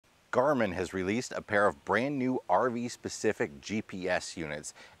Garmin has released a pair of brand new RV-specific GPS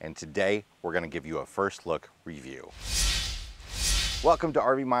units, and today we're going to give you a first look review. Welcome to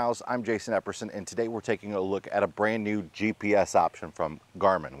RV Miles, I'm Jason Epperson, and today we're taking a look at a brand new GPS option from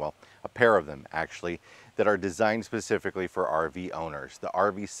Garmin. Well, a pair of them actually, that are designed specifically for RV owners, the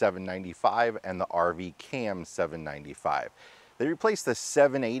RV795 and the RVCam 795. They replaced the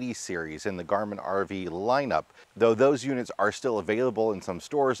 780 series in the Garmin RV lineup, though those units are still available in some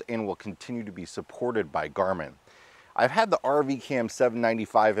stores and will continue to be supported by Garmin. I've had the RVCam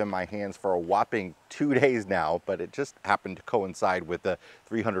 795 in my hands for a whopping 2 days now, but it just happened to coincide with the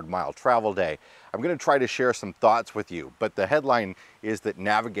 300-mile travel day. I'm going to try to share some thoughts with you, but the headline is that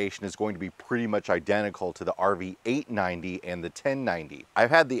navigation is going to be pretty much identical to the RV890 and the 1090. I've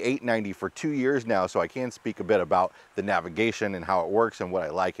had the 890 for 2 years now, so I can speak a bit about the navigation and how it works and what I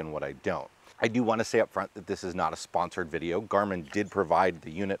like and what I don't. I do want to say up front that this is not a sponsored video. Garmin did provide the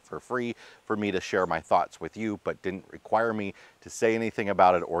unit for free for me to share my thoughts with you, but didn't require me to say anything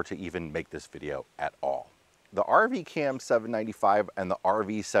about it or to even make this video at all. The RVCam 795 and the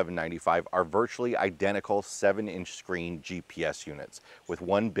RV795 are virtually identical 7-inch screen GPS units, with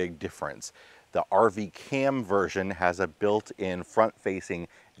one big difference. The RVCam version has a built-in front-facing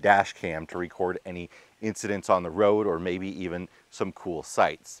dash cam to record any incidents on the road or maybe even some cool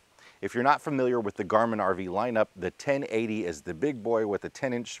sights. If you're not familiar with the Garmin RV lineup, the 1080 is the big boy with a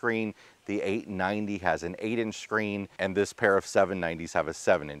 10-inch screen, the 890 has an 8-inch screen, and this pair of 790s have a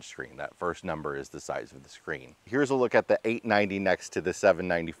 7-inch screen. That first number is the size of the screen. Here's a look at the 890 next to the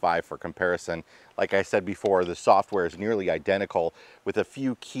 795 for comparison. Like I said before, the software is nearly identical with a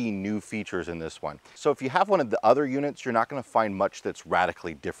few key new features in this one. So if you have one of the other units, you're not going to find much that's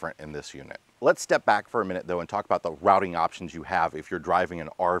radically different in this unit. Let's step back for a minute though and talk about the routing options you have if you're driving an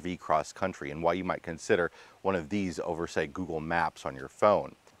RV cross country and why you might consider one of these over, say, Google Maps on your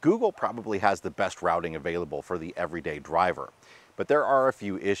phone. Google probably has the best routing available for the everyday driver, but there are a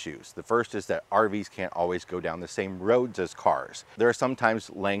few issues. The first is that RVs can't always go down the same roads as cars. There are sometimes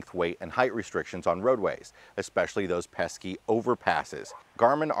length, weight, and height restrictions on roadways, especially those pesky overpasses.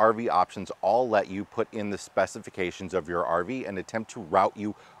 Garmin RV options all let you put in the specifications of your RV and attempt to route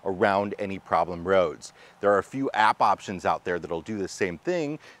you around any problem roads. There are a few app options out there that'll do the same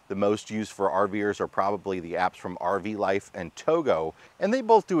thing. The most used for RVers are probably the apps from RV Life and Togo, and they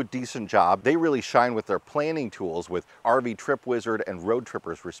both do a decent job. They really shine with their planning tools with RV Trip Wizard and Road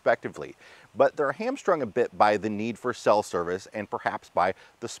Trippers respectively, but they're hamstrung a bit by the need for cell service and perhaps by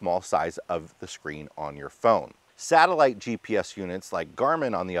the small size of the screen on your phone. Satellite GPS units like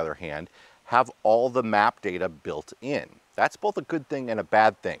Garmin, on the other hand, have all the map data built in. That's both a good thing and a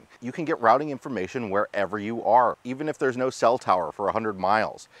bad thing. You can get routing information wherever you are, even if there's no cell tower for 100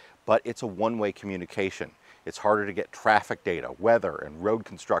 miles, but it's a one-way communication. It's harder to get traffic data, weather, and road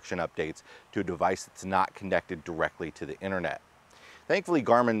construction updates to a device that's not connected directly to the internet. Thankfully,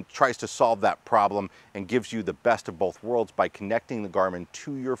 Garmin tries to solve that problem and gives you the best of both worlds by connecting the Garmin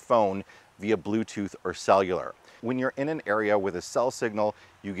to your phone via Bluetooth or cellular. When you're in an area with a cell signal,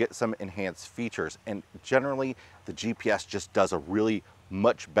 you get some enhanced features, and generally the GPS just does a really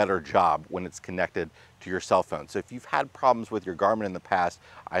much better job when it's connected to your cell phone. So if you've had problems with your Garmin in the past,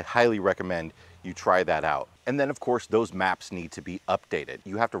 I highly recommend you try that out. And then of course those maps need to be updated.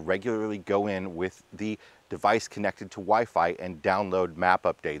 You have to regularly go in with the device connected to Wi-Fi and download map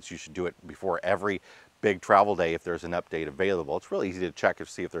updates. You should do it before every big travel day if there's an update available. It's really easy to check to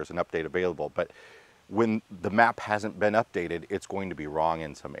see if there's an update available, but when the map hasn't been updated, it's going to be wrong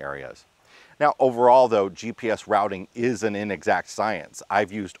in some areas. Now, overall though, GPS routing is an inexact science.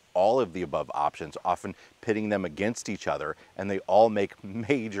 I've used all of the above options, often pitting them against each other, and they all make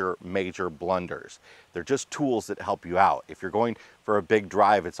major blunders. They're just tools that help you out. If you're going for a big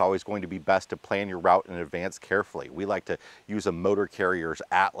drive, it's always going to be best to plan your route in advance carefully. We like to use a motor carrier's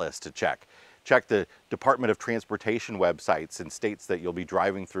atlas to check. Check the Department of Transportation websites in states that you'll be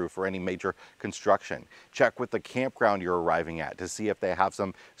driving through for any major construction. Check with the campground you're arriving at to see if they have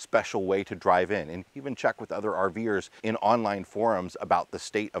some special way to drive in, and even check with other RVers in online forums about the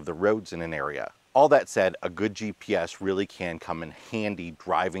state of the roads in an area. All that said, a good GPS really can come in handy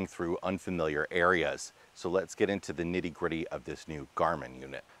driving through unfamiliar areas. So let's get into the nitty-gritty of this new Garmin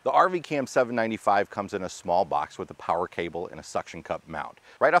unit. The RVCam 795 comes in a small box with a power cable and a suction cup mount.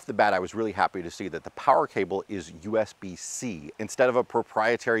 Right off the bat, I was really happy to see that the power cable is USB-C instead of a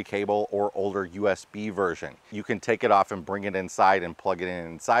proprietary cable or older USB version. You can take it off and bring it inside and plug it in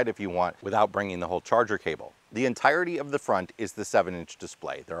inside if you want without bringing the whole charger cable. The entirety of the front is the 7-inch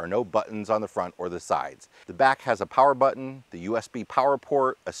display. There are no buttons on the front or the sides. The back has a power button, the USB power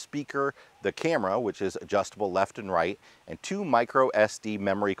port, a speaker, the camera, which is adjustable left and right, and 2 micro SD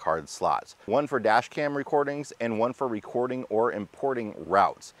memory card slots, one for dash cam recordings and one for recording or importing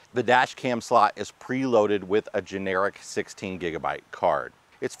routes. The dash cam slot is preloaded with a generic 16 gigabyte card.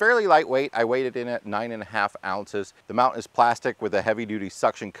 It's fairly lightweight. I weighed it in at 9.5 ounces. The mount is plastic with a heavy-duty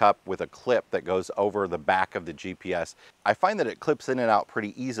suction cup with a clip that goes over the back of the GPS. I find that it clips in and out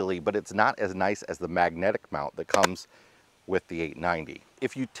pretty easily, but it's not as nice as the magnetic mount that comes with the 890.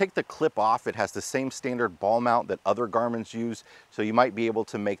 If you take the clip off, it has the same standard ball mount that other Garmin's use, so you might be able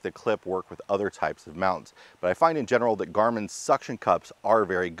to make the clip work with other types of mounts. But I find in general that Garmin's suction cups are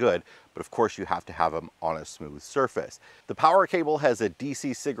very good, but of course you have to have them on a smooth surface. The power cable has a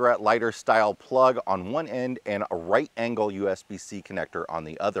DC cigarette lighter style plug on one end and a right angle USB-C connector on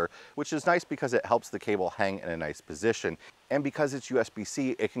the other, which is nice because it helps the cable hang in a nice position. And because it's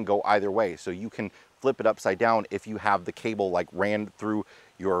USB-C, it can go either way, so you can flip it upside down if you have the cable like ran through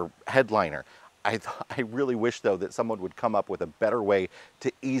your headliner. I really wish though that someone would come up with a better way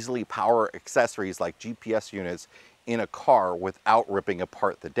to easily power accessories like GPS units in a car without ripping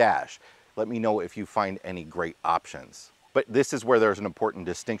apart the dash. Let me know if you find any great options. But this is where there's an important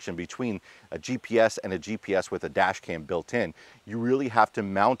distinction between a GPS and a GPS with a dash cam built in. You really have to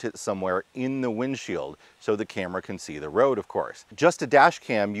mount it somewhere in the windshield so the camera can see the road, of course. Just a dash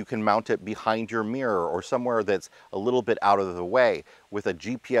cam, you can mount it behind your mirror or somewhere that's a little bit out of the way. With a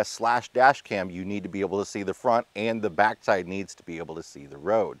GPS/dash cam, you need to be able to see the front, and the backside needs to be able to see the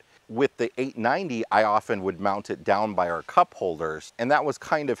road. With the 890, I often would mount it down by our cup holders, and that was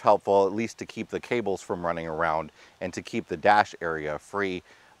kind of helpful, at least to keep the cables from running around and to keep the dash area free.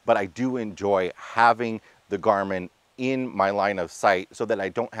 But I do enjoy having the Garmin in my line of sight so that I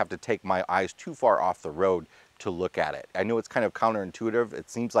don't have to take my eyes too far off the road to look at it. I know it's kind of counterintuitive. It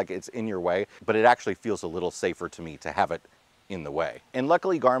seems like it's in your way, but it actually feels a little safer to me to have it in the way. And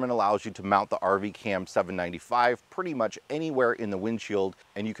luckily Garmin allows you to mount the RVCam 795 pretty much anywhere in the windshield,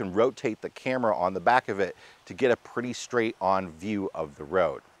 and you can rotate the camera on the back of it to get a pretty straight on view of the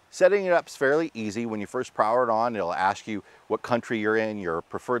road. Setting it up is fairly easy. When you first power it on, it'll ask you what country you're in, your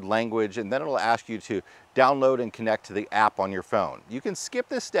preferred language, and then it'll ask you to download and connect to the app on your phone. You can skip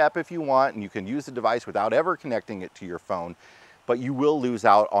this step if you want, and you can use the device without ever connecting it to your phone, but you will lose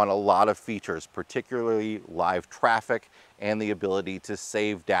out on a lot of features, particularly live traffic and the ability to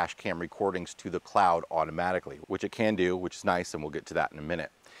save dash cam recordings to the cloud automatically, which it can do, which is nice, and we'll get to that in a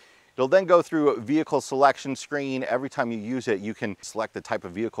minute. It'll then go through a vehicle selection screen. Every time you use it, you can select the type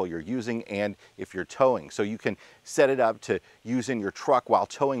of vehicle you're using and if you're towing. So you can set it up to use in your truck while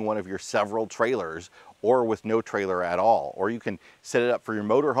towing one of your several trailers, or with no trailer at all. Or you can set it up for your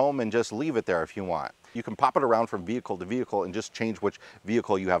motorhome and just leave it there if you want. You can pop it around from vehicle to vehicle and just change which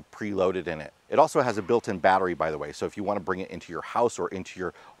vehicle you have preloaded in it. It also has a built-in battery, by the way, so if you want to bring it into your house or into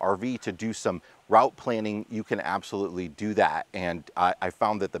your RV to do some route planning, you can absolutely do that. And I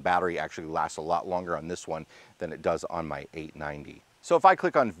found that the battery actually lasts a lot longer on this one than it does on my 890. So if I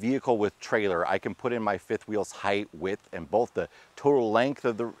click on vehicle with trailer, I can put in my fifth wheel's height, width, and both the total length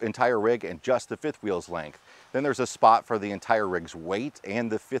of the entire rig and just the fifth wheel's length. Then there's a spot for the entire rig's weight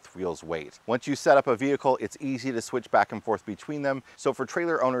and the fifth wheel's weight. Once you set up a vehicle, it's easy to switch back and forth between them. So for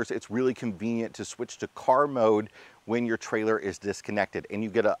trailer owners, it's really convenient to switch to car mode when your trailer is disconnected, and you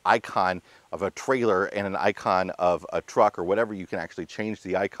get an icon of a trailer and an icon of a truck or whatever. You can actually change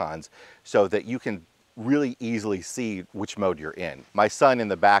the icons so that you can really easily see which mode you're in. My son in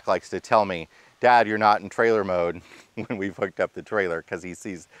the back likes to tell me, "Dad, you're not in trailer mode," when we've hooked up the trailer, because he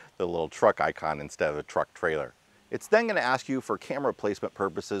sees the little truck icon instead of a truck trailer. It's then going to ask you for camera placement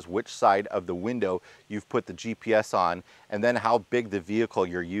purposes which side of the window you've put the GPS on, and then how big the vehicle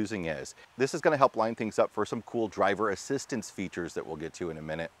you're using is. This is going to help line things up for some cool driver assistance features that we'll get to in a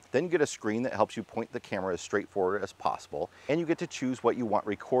minute. Then you get a screen that helps you point the camera as straightforward as possible, and you get to choose what you want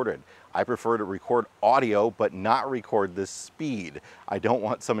recorded. I prefer to record audio but not record the speed. I don't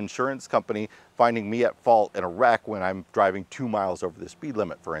want some insurance company finding me at fault in a wreck when I'm driving 2 miles over the speed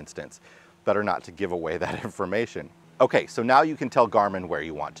limit, for instance. Better not to give away that information. Okay, so now you can tell Garmin where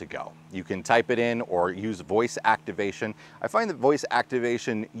you want to go. You can type it in or use voice activation. I find that voice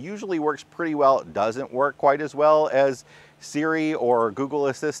activation usually works pretty well. It doesn't work quite as well as Siri or Google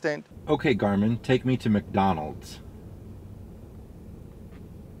Assistant. Okay, Garmin, take me to McDonald's.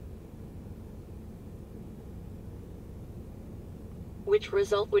 Which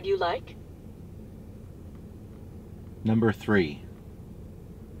result would you like? Number 3.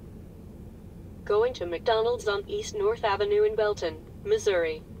 Going to McDonald's on East North Avenue in Belton,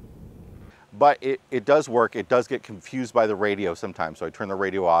 Missouri. but it does work. It does get confused by the radio sometimes, so I turn the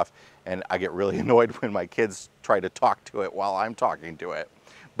radio off and I get really annoyed when my kids try to talk to it while I'm talking to it.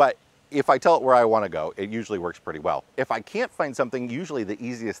 But if I tell it where I want to go, it usually works pretty well. If I can't find something, usually the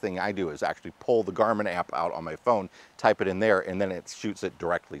easiest thing I do is actually pull the Garmin app out on my phone, type it in there, and then it shoots it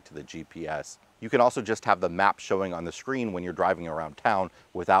directly to the GPS. You can also just have the map showing on the screen when you're driving around town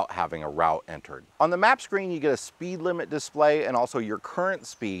without having a route entered. On the map screen, you get a speed limit display and also your current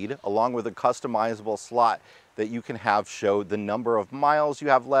speed, along with a customizable slot that you can have show the number of miles you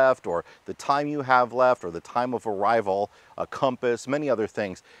have left, or the time you have left, or the time of arrival, a compass, many other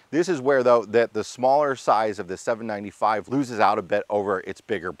things. This is where, though, that the smaller size of the 795 loses out a bit over its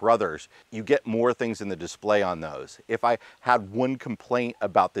bigger brothers. You get more things in the display on those. If I had one complaint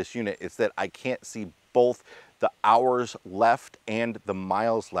about this unit, it's that I can't see both the hours left and the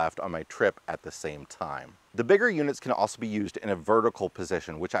miles left on my trip at the same time. The bigger units can also be used in a vertical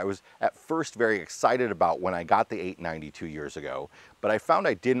position, which I was at first very excited about when I got the 890 2 years ago, but I found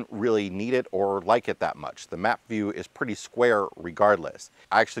I didn't really need it or like it that much. The map view is pretty square regardless.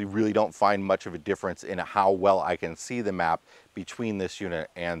 I actually really don't find much of a difference in how well I can see the map between this unit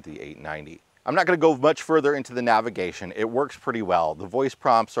and the 890. I'm not going to go much further into the navigation. It works pretty well. The voice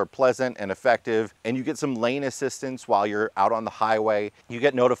prompts are pleasant and effective, and you get some lane assistance while you're out on the highway. You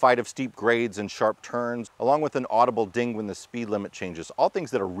get notified of steep grades and sharp turns, along with an audible ding when the speed limit changes. All things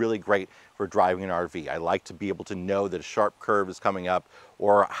that are really great for driving an RV. I like to be able to know that a sharp curve is coming up,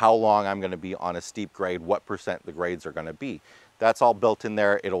 or how long I'm going to be on a steep grade, what percent the grades are going to be. That's all built in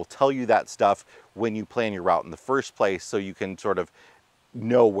there. It'll tell you that stuff when you plan your route in the first place, so you can sort of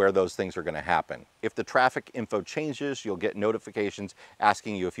know where those things are going to happen. If the traffic info changes, you'll get notifications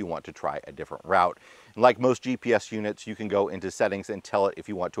asking you if you want to try a different route. And like most GPS units, you can go into settings and tell it if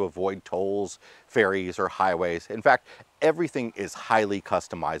you want to avoid tolls, ferries, or highways. In fact, everything is highly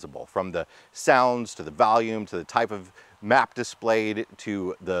customizable, from the sounds to the volume to the type of map displayed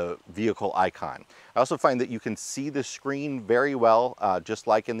to the vehicle icon. I also find that you can see the screen very well, just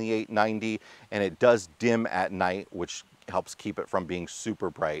like in the 890, and it does dim at night, which helps keep it from being super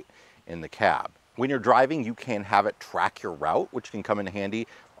bright in the cab. When you're driving, you can have it track your route, which can come in handy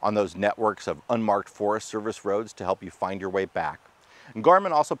on those networks of unmarked Forest Service roads to help you find your way back. And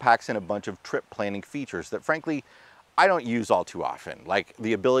Garmin also packs in a bunch of trip planning features that, frankly, I don't use all too often, like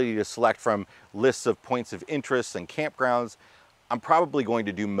the ability to select from lists of points of interest and campgrounds. I'm probably going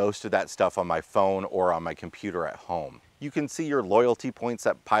to do most of that stuff on my phone or on my computer at home. You can see your loyalty points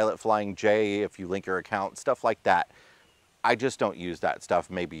at Pilot Flying J if you link your account, stuff like that. I just don't use that stuff.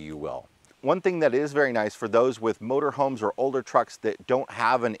 Maybe you will. One thing that is very nice for those with motorhomes or older trucks that don't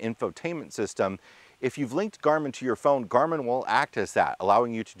have an infotainment system, if you've linked Garmin to your phone, Garmin will act as that,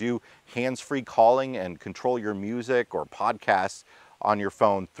 allowing you to do hands-free calling and control your music or podcasts on your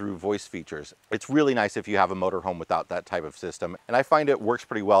phone through voice features. It's really nice if you have a motorhome without that type of system, and I find it works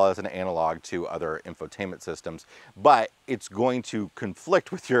pretty well as an analog to other infotainment systems, but it's going to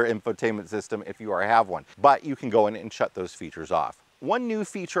conflict with your infotainment system if you have one. But you can go in and shut those features off. One new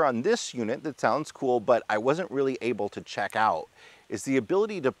feature on this unit that sounds cool, but I wasn't really able to check out, is the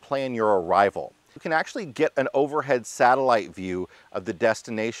ability to plan your arrival. You can actually get an overhead satellite view of the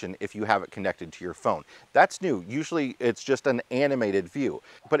destination if you have it connected to your phone. That's new. Usually it's just an animated view.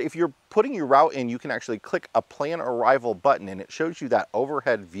 But if you're putting your route in, you can actually click a plan arrival button and it shows you that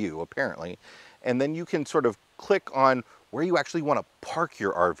overhead view, apparently. And then you can sort of click on where you actually want to park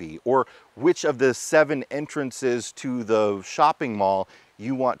your RV, or which of the 7 entrances to the shopping mall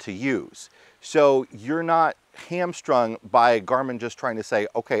you want to use. So you're not hamstrung by Garmin just trying to say,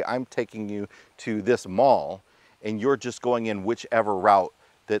 okay, I'm taking you to this mall, and you're just going in whichever route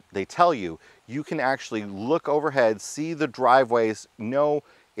that they tell you. You can actually look overhead, see the driveways, know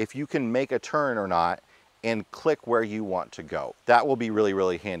if you can make a turn or not, and click where you want to go. That will be really,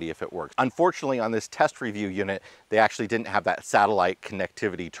 really handy if it works. Unfortunately, on this test review unit, they actually didn't have that satellite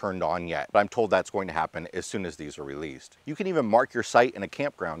connectivity turned on yet, but I'm told that's going to happen as soon as these are released. You can even mark your site in a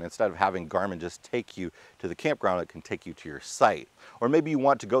campground. Instead of having Garmin just take you to the campground, it can take you to your site. Or maybe you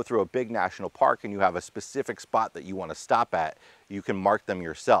want to go through a big national park and you have a specific spot that you want to stop at. You can mark them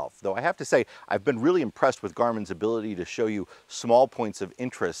yourself. Though I have to say, I've been really impressed with Garmin's ability to show you small points of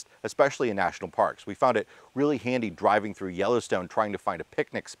interest, especially in national parks. We found it really handy driving through Yellowstone trying to find a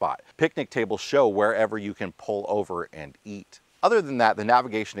picnic spot. Picnic tables show wherever you can pull over and eat. Other than that, the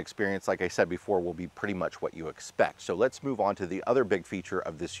navigation experience, like I said before, will be pretty much what you expect. So let's move on to the other big feature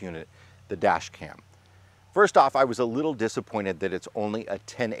of this unit, the dash cam. First off, I was a little disappointed that it's only a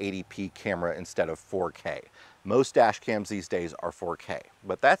 1080p camera instead of 4K. Most dash cams these days are 4K.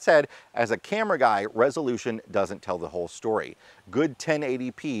 But that said, as a camera guy, resolution doesn't tell the whole story. Good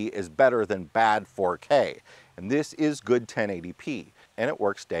 1080p is better than bad 4K. And this is good 1080p, and it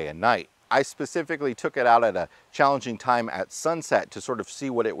works day and night. I specifically took it out at a challenging time at sunset to sort of see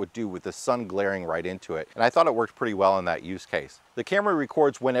what it would do with the sun glaring right into it. And I thought it worked pretty well in that use case. The camera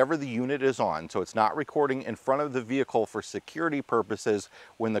records whenever the unit is on, so it's not recording in front of the vehicle for security purposes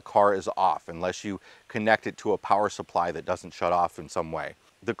when the car is off, unless you connect it to a power supply that doesn't shut off in some way.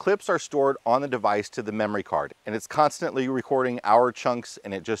 The clips are stored on the device to the memory card, and it's constantly recording hour chunks,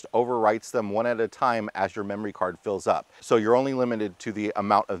 and it just overwrites them one at a time as your memory card fills up. So you're only limited to the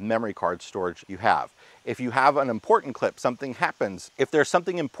amount of memory card storage you have. If you have an important clip, something happens. If there's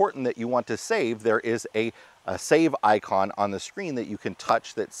something important that you want to save, there is a save icon on the screen that you can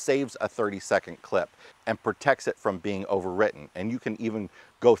touch that saves a 30-second clip and protects it from being overwritten. And you can even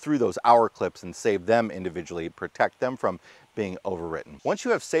go through those hour clips and save them individually, protect them from being overwritten. Once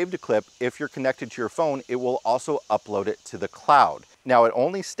you have saved a clip, if you're connected to your phone, it will also upload it to the cloud. Now, it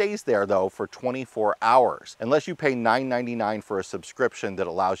only stays there though for 24 hours, unless you pay $9.99 for a subscription that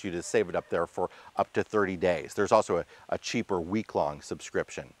allows you to save it up there for up to 30 days. There's also a cheaper week-long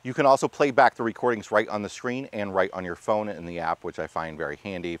subscription. You can also play back the recordings right on the screen and right on your phone in the app, which I find very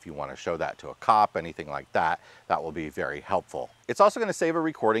handy if you want to show that to a cop, anything like that. That will be very helpful. It's also going to save a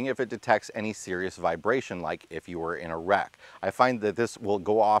recording if it detects any serious vibration, like if you were in a wreck. I find that this will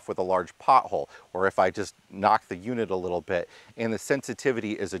go off with a large pothole, or if I just knock the unit a little bit, and the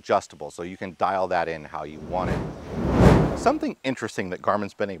sensitivity is adjustable, so you can dial that in how you want it. Something interesting that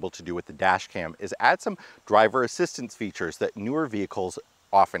Garmin's been able to do with the dash cam is add some driver assistance features that newer vehicles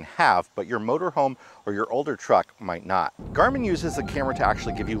often have, but your motorhome or your older truck might not. Garmin uses the camera to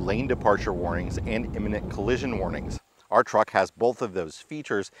actually give you lane departure warnings and imminent collision warnings. Our truck has both of those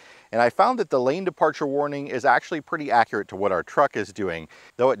features, and I found that the lane departure warning is actually pretty accurate to what our truck is doing,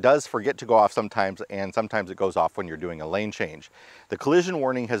 though it does forget to go off sometimes, and sometimes it goes off when you're doing a lane change. The collision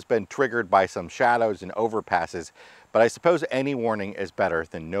warning has been triggered by some shadows and overpasses, but I suppose any warning is better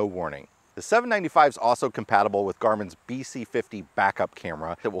than no warning. The 795 is also compatible with Garmin's BC50 backup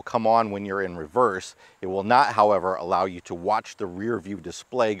camera that will come on when you're in reverse. It will not, however, allow you to watch the rear view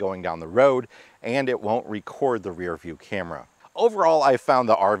display going down the road, and it won't record the rear view camera. Overall, I found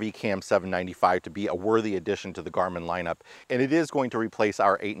the RVCam 795 to be a worthy addition to the Garmin lineup, and it is going to replace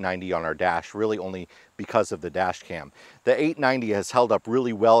our 890 on our dash, really only because of the dash cam. The 890 has held up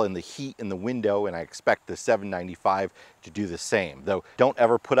really well in the heat in the window, and I expect the 795 to do the same. Though don't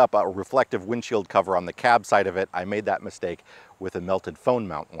ever put up a reflective windshield cover on the cab side of it. I made that mistake with a melted phone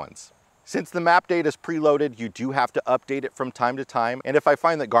mount once. Since the map data is preloaded, you do have to update it from time to time, and if I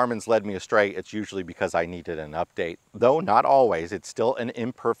find that Garmin's led me astray, it's usually because I needed an update. Though not always, it's still an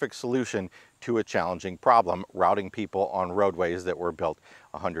imperfect solution to a challenging problem, routing people on roadways that were built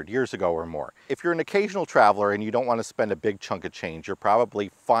 100 years ago or more. If you're an occasional traveler and you don't want to spend a big chunk of change, you're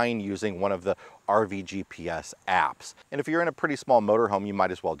probably fine using one of the RVGPS apps. And if you're in a pretty small motorhome, you might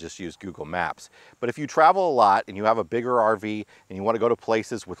as well just use Google Maps. But if you travel a lot and you have a bigger RV and you want to go to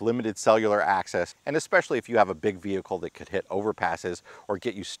places with limited cellular access, and especially if you have a big vehicle that could hit overpasses or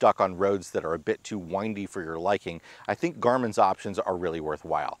get you stuck on roads that are a bit too windy for your liking, I think Garmin's options are really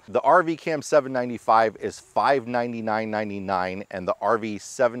worthwhile. The RVCam 795 is $599.99, and the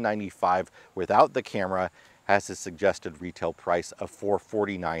RV795 without the camera has a suggested retail price of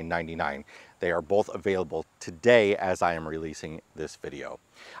 $449.99. They are both available today as I am releasing this video.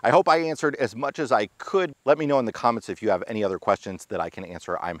 I hope I answered as much as I could. Let me know in the comments if you have any other questions that I can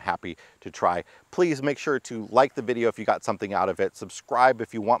answer. I'm happy to try. Please make sure to like the video if you got something out of it, subscribe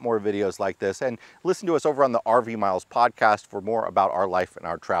if you want more videos like this, and listen to us over on the RV Miles podcast for more about our life and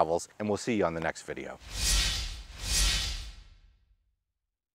our travels, and we'll see you on the next video.